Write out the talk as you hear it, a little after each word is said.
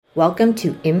Welcome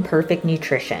to Imperfect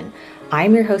Nutrition.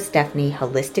 I'm your host, Stephanie,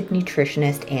 holistic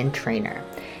nutritionist and trainer.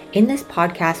 In this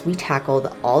podcast, we tackle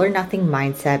the all or nothing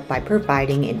mindset by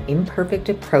providing an imperfect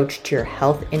approach to your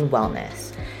health and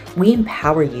wellness. We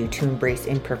empower you to embrace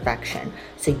imperfection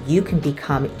so you can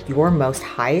become your most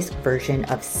highest version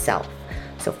of self.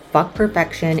 So fuck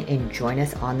perfection and join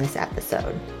us on this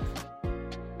episode.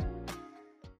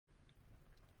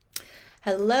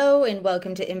 Hello and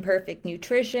welcome to Imperfect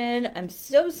Nutrition. I'm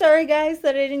so sorry guys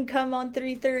that I didn't come on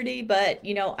 3:30, but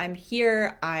I'm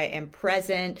here, I am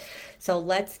present. So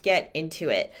let's get into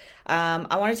it.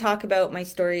 I want to talk about my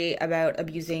story about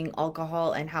abusing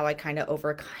alcohol and how I kind of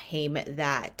overcame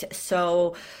that.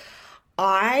 So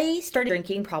I started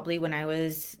drinking probably when I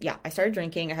started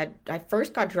drinking. I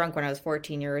first got drunk when I was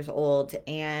 14 years old,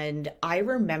 and I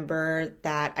remember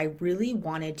that I really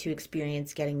wanted to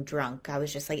experience getting drunk. I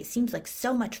was just like, it seems like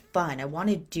so much fun. I want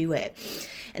to do it.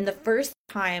 And the first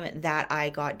time that I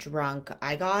got drunk,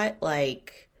 I got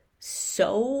like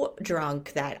so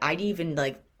drunk that I'd even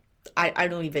like I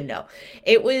don't even know.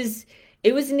 It was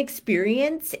it was an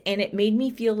experience and it made me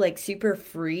feel like super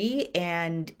free,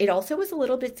 and it also was a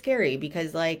little bit scary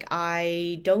because like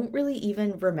I don't really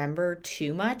even remember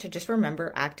too much. I just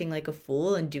remember acting like a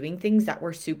fool and doing things that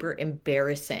were super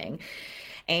embarrassing.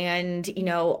 And,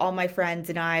 all my friends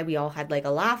and we all had like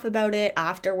a laugh about it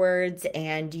afterwards.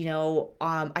 And,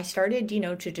 I started,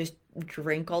 to just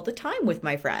drink all the time with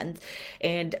my friends.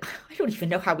 And I don't even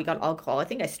know how we got alcohol. I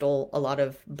think I stole a lot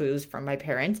of booze from my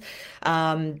parents.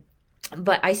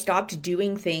 But I stopped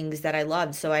doing things that I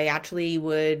loved. So I actually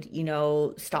would,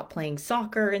 stop playing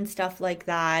soccer and stuff like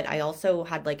that. I also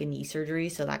had like a knee surgery,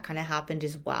 so that kind of happened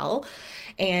as well.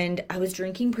 And I was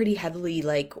drinking pretty heavily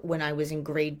like when I was in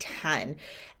grade 10.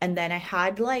 And then I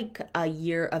had like a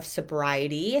year of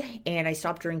sobriety and I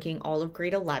stopped drinking all of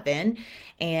grade 11.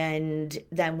 And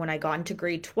then when I got into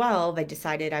grade 12, I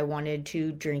decided I wanted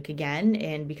to drink again.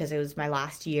 And because it was my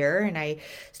last year, and I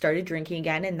started drinking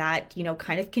again, and that,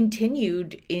 kind of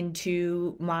continued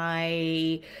into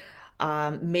my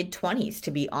mid 20s,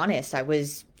 to be honest. I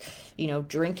was,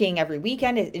 drinking every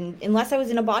weekend, unless I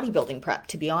was in a bodybuilding prep,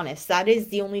 to be honest. That is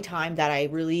the only time that I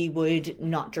really would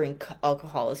not drink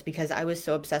alcohol, is because I was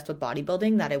so obsessed with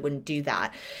bodybuilding that I wouldn't do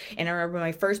that. And I remember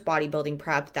my first bodybuilding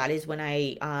prep, that is when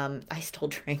I still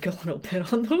drank a little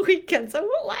bit on the weekends. I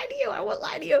won't lie to you. I won't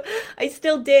lie to you. I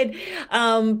still did.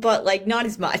 But like not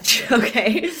as much,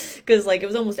 okay? Because like it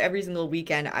was almost every single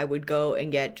weekend I would go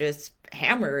and get just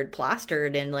hammered,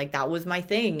 plastered, and like that was my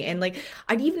thing. And like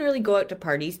I didn't even really go out to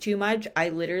parties too much. I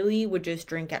literally would just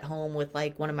drink at home with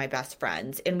like one of my best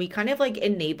friends, and we kind of like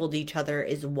enabled each other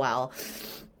as well.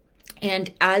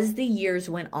 And as the years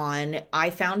went on,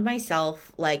 I found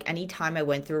myself like anytime I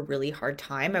went through a really hard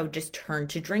time, I would just turn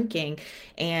to drinking.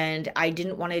 And I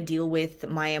didn't want to deal with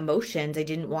my emotions. I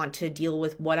didn't want to deal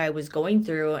with what I was going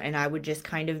through. And I would just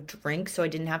kind of drink so I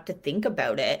didn't have to think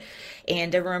about it.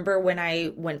 And I remember when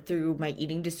I went through my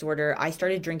eating disorder, I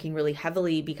started drinking really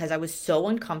heavily because I was so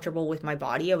uncomfortable with my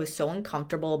body. I was so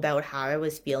uncomfortable about how I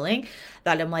was feeling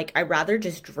that I'm like, I'd rather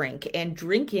just drink. And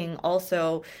drinking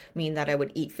also mean that I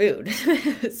would eat food.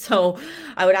 So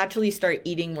I would actually start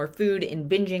eating more food and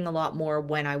binging a lot more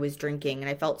when I was drinking. And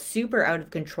I felt super out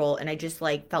of control, and I just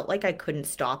like felt like I couldn't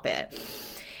stop it.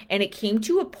 And it came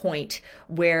to a point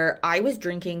where I was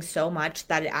drinking so much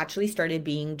that it actually started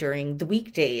being during the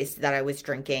weekdays that I was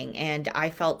drinking. And I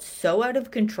felt so out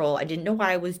of control. I didn't know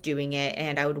why I was doing it.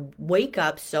 And I would wake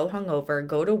up so hungover,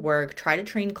 go to work, try to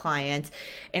train clients.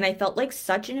 And I felt like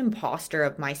such an imposter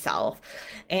of myself.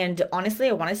 And honestly,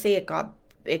 I want to say it got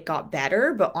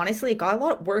better, but honestly, it got a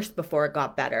lot worse before it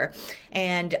got better.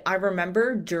 And I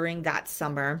remember during that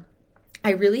summer,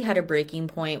 I really had a breaking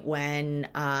point when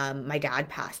my dad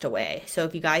passed away. So,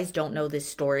 if you guys don't know this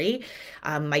story,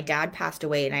 my dad passed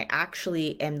away, and I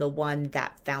actually am the one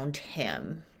that found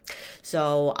him.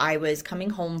 So I was coming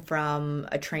home from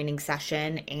a training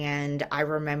session, and I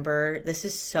remember, this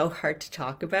is so hard to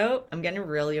talk about. I'm getting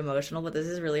really emotional, but this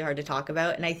is really hard to talk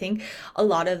about. And I think a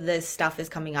lot of this stuff is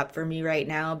coming up for me right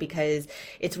now because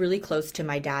it's really close to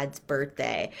my dad's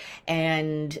birthday.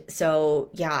 And so,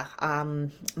 yeah,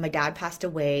 my dad passed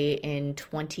away in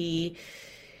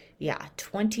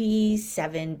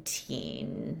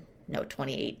 2017. No,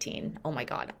 2018. Oh my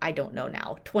God, I don't know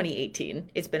now.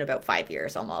 2018. It's been about 5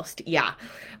 years almost. Yeah,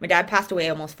 my dad passed away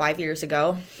almost 5 years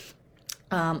ago,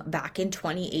 back in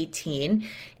 2018,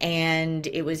 and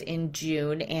it was in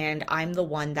June, and I'm the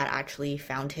one that actually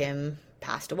found him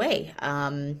passed away.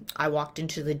 I walked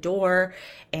into the door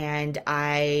and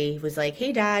I was like,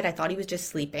 "Hey, Dad," I thought he was just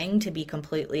sleeping, to be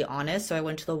completely honest. So I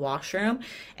went to the washroom.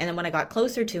 And then when I got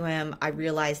closer to him, I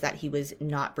realized that he was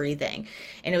not breathing.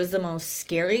 And it was the most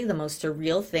scary, the most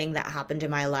surreal thing that happened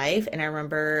in my life. And I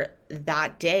remember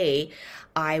that day,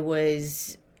 I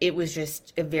was it was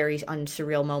just a very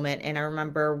unsurreal moment. And I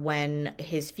remember when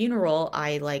his funeral,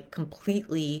 I like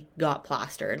completely got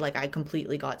plastered. Like I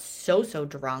completely got so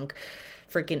drunk,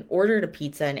 freaking ordered a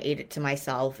pizza and ate it to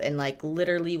myself, and like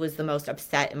literally was the most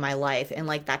upset in my life. And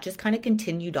like that just kind of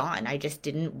continued on. I just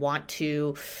didn't want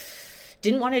to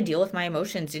deal with my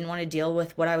emotions, didn't want to deal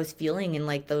with what I was feeling and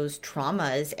like those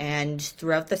traumas. And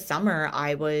throughout the summer,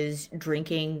 I was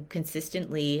drinking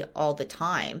consistently all the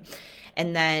time.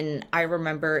 And then I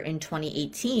remember in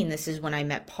 2018, this is when I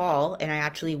met Paul, and I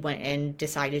actually went and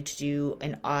decided to do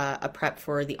a prep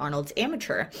for the Arnold's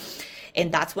Amateur.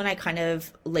 And that's when I kind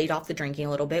of laid off the drinking a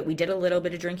little bit. We did a little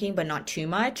bit of drinking, but not too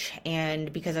much.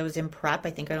 And because I was in prep,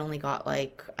 I think I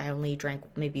only drank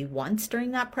maybe once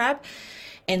during that prep.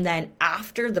 And then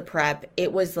after the prep,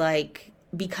 it was like,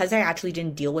 because I actually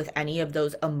didn't deal with any of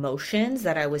those emotions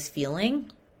that I was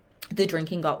feeling, the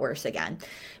drinking got worse again,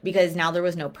 because now there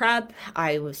was no prep.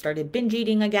 I started binge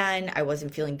eating again. I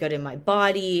wasn't feeling good in my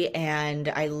body, and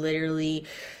I literally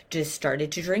just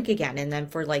started to drink again. And then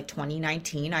for like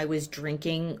 2019, I was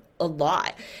drinking a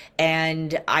lot.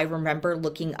 And I remember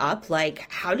looking up, like,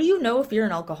 how do you know if you're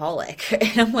an alcoholic?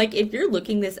 And I'm like, if you're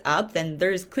looking this up, then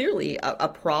there's clearly a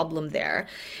problem there.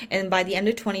 And by the end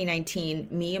of 2019,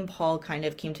 me and Paul kind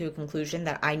of came to a conclusion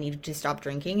that I needed to stop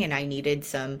drinking and I needed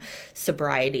some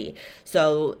sobriety.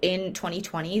 So in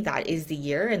 2020, that is the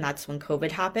year, and that's when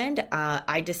COVID happened.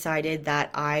 I decided that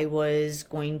I was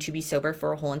going to be sober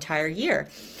for a whole entire year.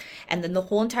 And then the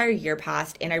whole entire year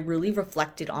passed, and I really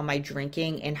reflected on my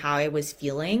drinking and how I was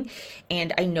feeling.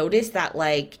 And I noticed that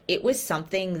like it was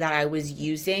something that I was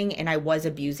using and I was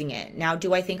abusing it. Now,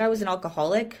 do I think I was an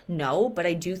alcoholic? No, but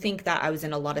I do think that I was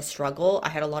in a lot of struggle. I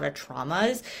had a lot of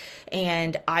traumas,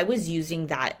 and I was using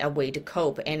that a way to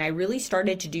cope. And I really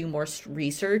started to do more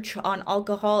research on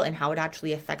alcohol and how it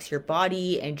actually affects your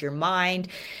body and your mind,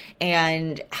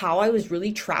 and how I was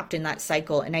really trapped in that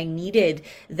cycle. And I needed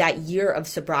that year of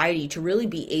sobriety to really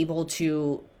be able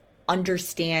to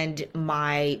understand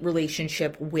my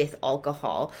relationship with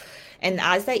alcohol. And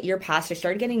as that year passed, I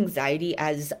started getting anxiety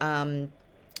as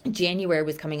January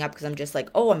was coming up, because I'm just like,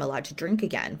 oh, I'm allowed to drink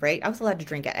again, right? I was allowed to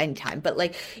drink at any time, but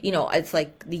like, it's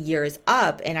like the year is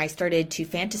up, and I started to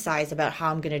fantasize about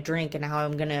how I'm going to drink and how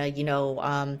I'm going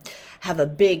to, have a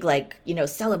big, like,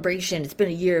 celebration. It's been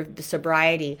a year of the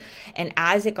sobriety. And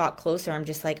as it got closer, I'm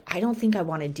just like, I don't think I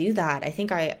want to do that. I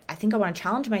think I want to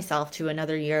challenge myself to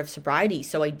another year of sobriety.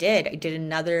 So I did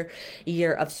another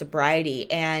year of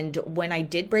sobriety. And when I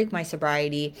did break my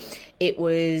sobriety, it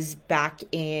was back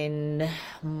in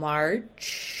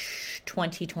March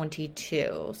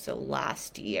 2022. So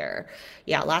last year.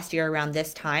 Yeah, last year around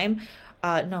this time.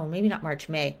 No, maybe not March,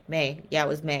 May. May. Yeah, it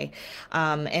was May.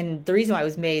 And the reason why it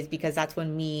was May is because that's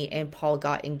when me and Paul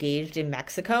got engaged in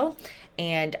Mexico.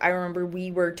 And I remember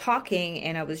we were talking,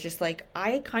 and I was just like,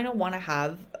 I kind of want to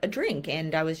have a drink.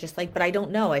 And I was just like, but I don't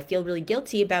know. I feel really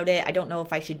guilty about it. I don't know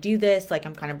if I should do this. Like,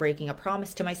 I'm kind of breaking a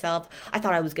promise to myself. I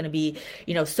thought I was going to be,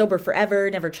 sober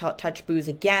forever, never touch booze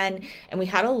again. And we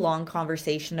had a long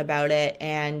conversation about it,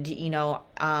 and,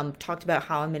 talked about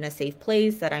how I'm in a safe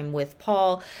place, that I'm with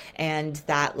Paul, and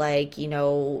that, like,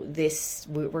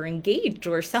 we're engaged,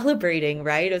 we're celebrating,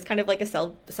 right? It was kind of like a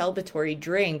celebratory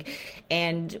drink.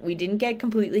 And we didn't get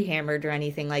completely hammered or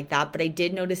anything like that, but I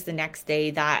did notice the next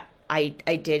day that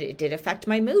it did affect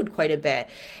my mood quite a bit.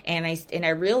 And I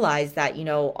realized that,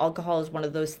 alcohol is one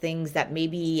of those things that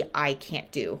maybe I can't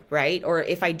do, right? Or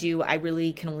if I do, I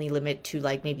really can only limit to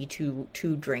like maybe two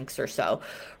drinks or so,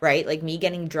 right? Like me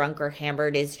getting drunk or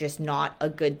hammered is just not a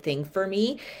good thing for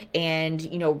me. And,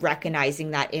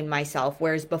 recognizing that in myself,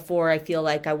 whereas before I feel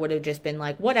like I would have just been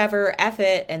like, whatever, F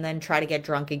it, and then try to get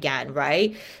drunk again,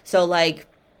 right? So like,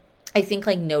 I think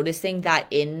like noticing that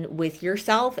in with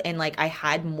yourself, and like I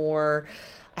had more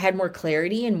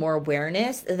clarity and more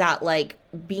awareness that like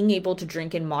being able to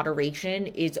drink in moderation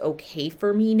is okay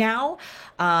for me now.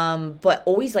 But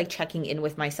always like checking in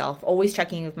with myself,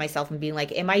 and being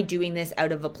like, am I doing this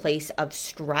out of a place of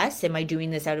stress? Am I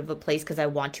doing this out of a place because I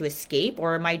want to escape?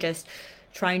 Or am I just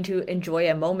trying to enjoy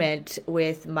a moment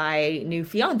with my new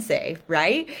fiance,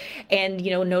 right? And,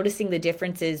 noticing the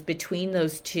differences between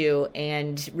those two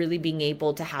and really being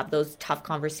able to have those tough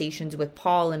conversations with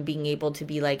Paul and being able to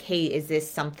be like, hey, is this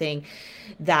something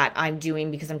that I'm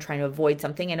doing because I'm trying to avoid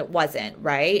something? And it wasn't,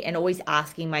 right? And always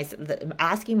asking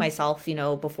myself,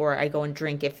 before I go and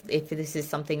drink, if this is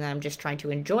something that I'm just trying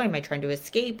to enjoy. Am I trying to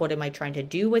escape? What am I trying to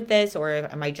do with this? Or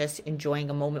am I just enjoying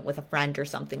a moment with a friend or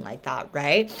something like that,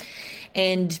 right?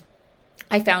 And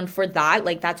I found for that,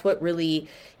 like that's what really,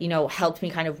 helped me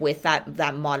kind of with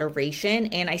that moderation.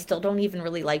 And I still don't even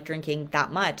really like drinking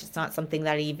that much. It's not something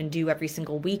that I even do every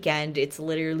single weekend. It's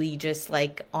literally just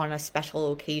like on a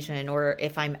special occasion or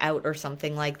if I'm out or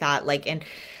something like that. Like, and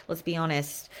let's be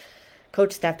honest,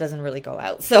 Coach Steph doesn't really go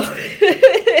out. So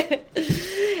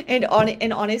and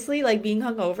honestly, like being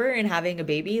hungover and having a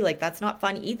baby, like that's not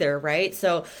fun either, right?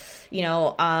 So, you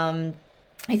know, um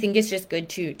I think it's just good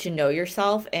to know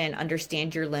yourself and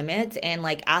understand your limits and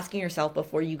like asking yourself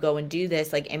before you go and do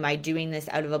this, like, am I doing this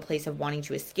out of a place of wanting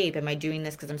to escape? Am I doing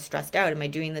this because I'm stressed out? Am I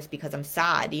doing this because I'm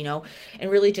sad?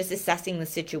 And really just assessing the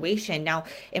situation. Now,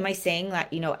 am I saying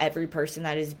that, every person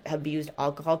that has abused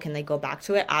alcohol, can they go back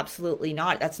to it? Absolutely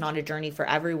not. That's not a journey for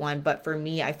everyone. But for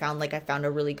me, I found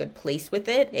a really good place with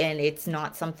it. And it's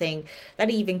not something that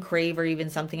I even crave or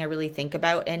even something I really think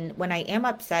about. And when I am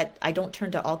upset, I don't turn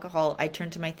to alcohol. I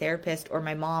turn to my therapist or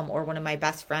my mom or one of my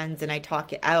best friends and I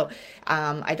talk it out.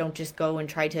 I don't just go and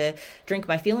try to drink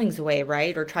my feelings away,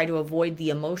 right? Or try to avoid the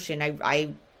emotion.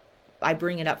 I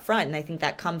bring it up front. And I think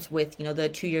that comes with, the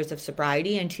 2 years of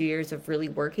sobriety and 2 years of really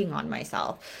working on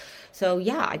myself. So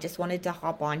yeah, I just wanted to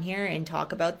hop on here and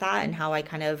talk about that and how I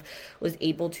kind of was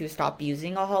able to stop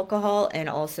using alcohol and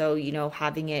also,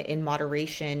 having it in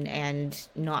moderation and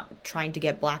not trying to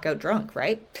get blackout drunk,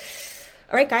 right?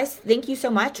 All right, guys, thank you so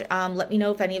much. Let me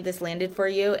know if any of this landed for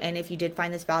you. And if you did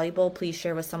find this valuable, please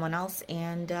share with someone else.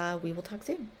 And we will talk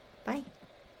soon. Bye.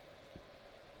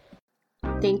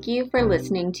 Thank you for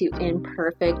listening to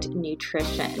Imperfect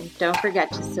Nutrition. Don't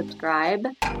forget to subscribe,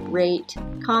 rate,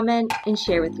 comment, and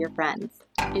share with your friends.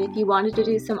 And if you wanted to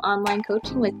do some online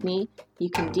coaching with me, you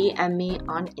can DM me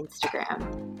on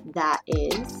Instagram. That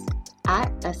is at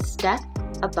a step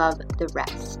above the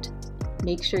rest.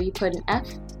 Make sure you put an F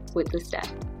with the step.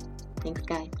 Thanks,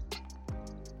 guys.